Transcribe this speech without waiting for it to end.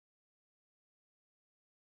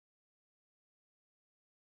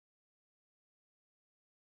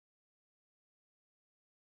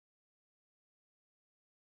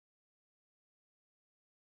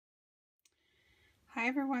Hi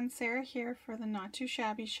everyone, Sarah here for the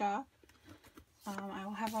Not2Shabby shop. I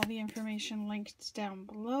will have all the information linked down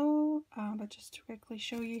below, but just to quickly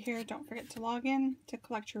show you here, don't forget to log in to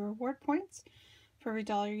collect your reward points. For every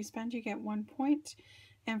 $1 you spend, you get 1 point,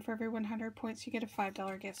 and for every 100 points, you get a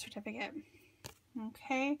 $5 gift certificate.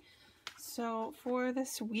 Okay, so for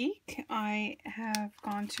this week, I have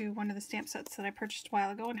gone to one of the stamp sets that I purchased a while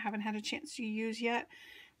ago and haven't had a chance to use yet,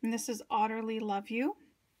 and this is Otterly Love You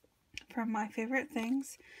from My Favorite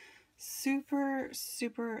Things. Super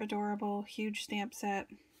adorable, huge stamp set.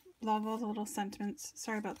 Love all the little sentiments.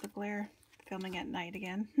 Sorry about the glare, filming at night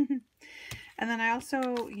again. And then I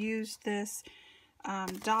also used this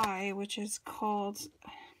die, which is called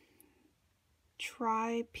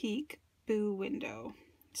Tri-Peak Boo Window.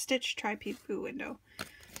 Stitch Tri-Peak Boo Window.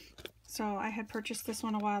 So I had purchased this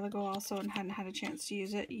one a while ago also and hadn't had a chance to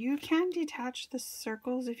use it. You can detach the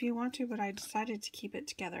circles if you want to, but I decided to keep it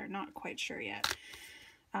together. Not quite sure yet.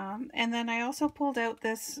 And then I also pulled out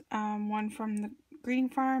this one from the Greeting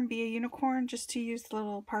Farm, Be a Unicorn, just to use the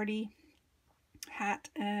little party hat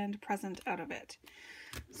and present out of it.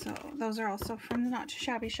 So those are also from the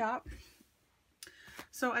Not2Shabby shop.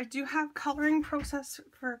 So I do have coloring process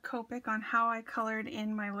for Copic on how I colored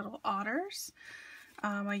in my little otters.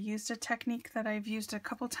 I used a technique that I've used a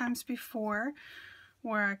couple times before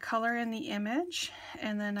where I color in the image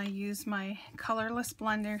and then I use my colorless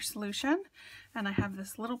blender solution, and I have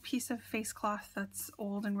this little piece of face cloth that's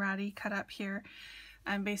old and ratty cut up here,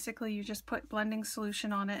 and basically you just put blending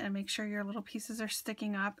solution on it and make sure your little pieces are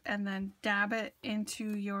sticking up and then dab it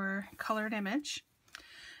into your colored image,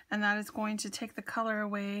 and that is going to take the color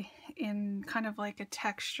away in kind of like a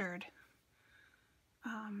textured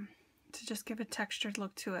to just give a textured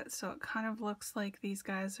look to it. So it kind of looks like these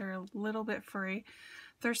guys are a little bit furry.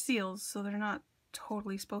 They're seals, so they're not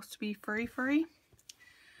totally supposed to be furry,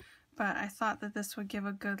 but I thought that this would give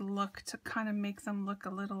a good look to kind of make them look a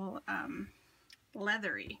little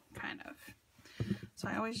leathery kind of. So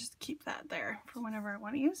I always just keep that there for whenever I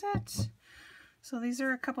want to use it. So these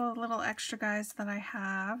are a couple of little extra guys that I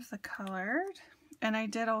have, the colored, and I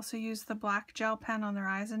did also use the black gel pen on their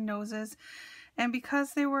eyes and noses. And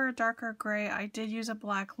because they were a darker gray, I did use a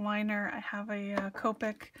black liner. I have a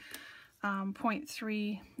Copic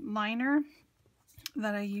 0.3 liner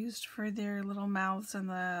that I used for their little mouths and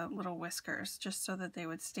the little whiskers, just so that they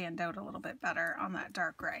would stand out a little bit better on that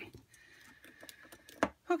dark gray.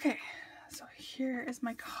 Okay, so here is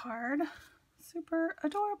my card. Super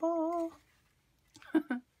adorable.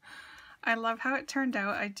 I love how it turned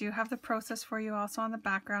out. I do have the process for you also on the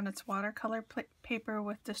background. It's watercolor paper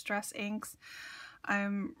with distress inks.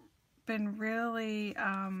 I've been really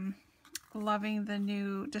loving the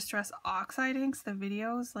new distress oxide inks, the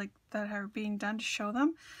videos like that are being done to show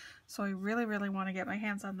them. So I really want to get my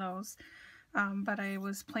hands on those. But I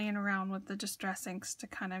was playing around with the distress inks to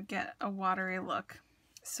kind of get a watery look.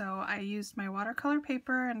 So I used my watercolor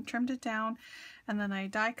paper and trimmed it down, and then I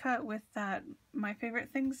die cut with that My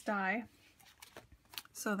Favorite Things die.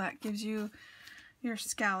 So that gives you your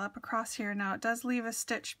scallop across here. Now it does leave a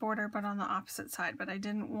stitch border, but on the opposite side, but I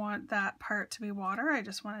didn't want that part to be water. I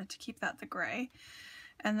just wanted to keep that the gray.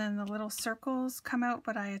 And then the little circles come out,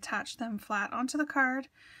 but I attached them flat onto the card,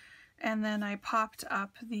 and then I popped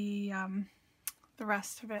up the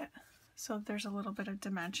rest of it, so there's a little bit of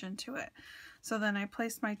dimension to it. So then I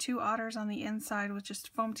placed my 2 otters on the inside with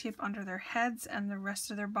just foam tape under their heads and the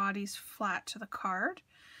rest of their bodies flat to the card.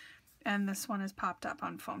 And this one is popped up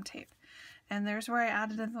on foam tape. And there's where I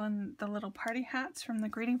added in the little party hats from the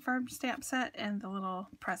Greeting Farm stamp set and the little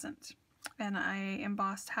present. And I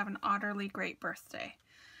embossed "Have an Otterly Great Birthday."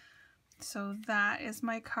 So that is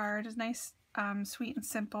my card. It's nice, sweet and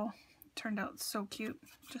simple. Turned out so cute.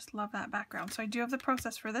 Just love that background. So I do have the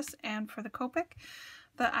process for this and for the Copic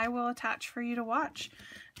that I will attach for you to watch.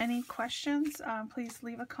 Any questions, please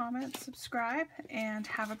leave a comment, subscribe, and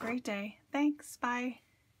have a great day. Thanks. Bye.